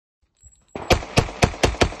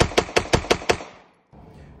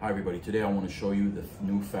Hi everybody, today I want to show you the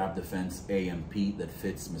new FAB Defense AMP that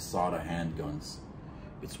fits MASADA handguns.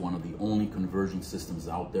 It's one of the only conversion systems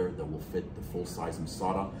out there that will fit the full-size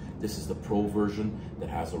MASADA. This is the Pro version that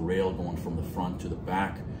has a rail going from the front to the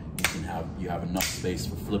back. You have enough space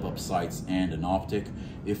for flip-up sights and an optic.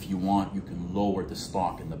 If you want, you can lower the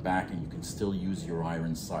stock in the back and you can still use your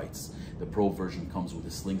iron sights. The Pro version comes with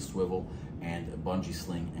a sling swivel and a bungee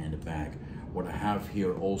sling and a bag. What I have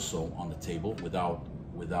here also on the table without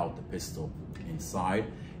the pistol inside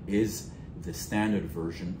is the standard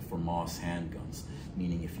version for MAS handguns,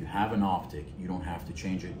 meaning if you have an optic, you don't have to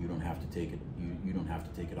change it, you don't have to take it, you don't have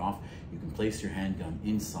to take it off. You can place your handgun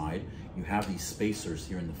inside. You have these spacers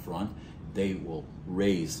here in the front. They will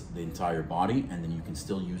raise the entire body, and then you can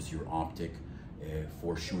still use your optic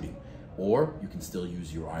for shooting, or you can still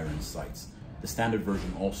use your iron sights. The standard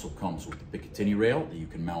version also comes with the Picatinny rail that you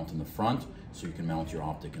can mount in the front, so you can mount your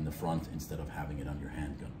optic in the front instead of having it on your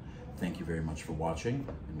handgun. Thank you very much for watching,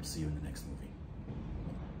 and we'll see you in the next movie.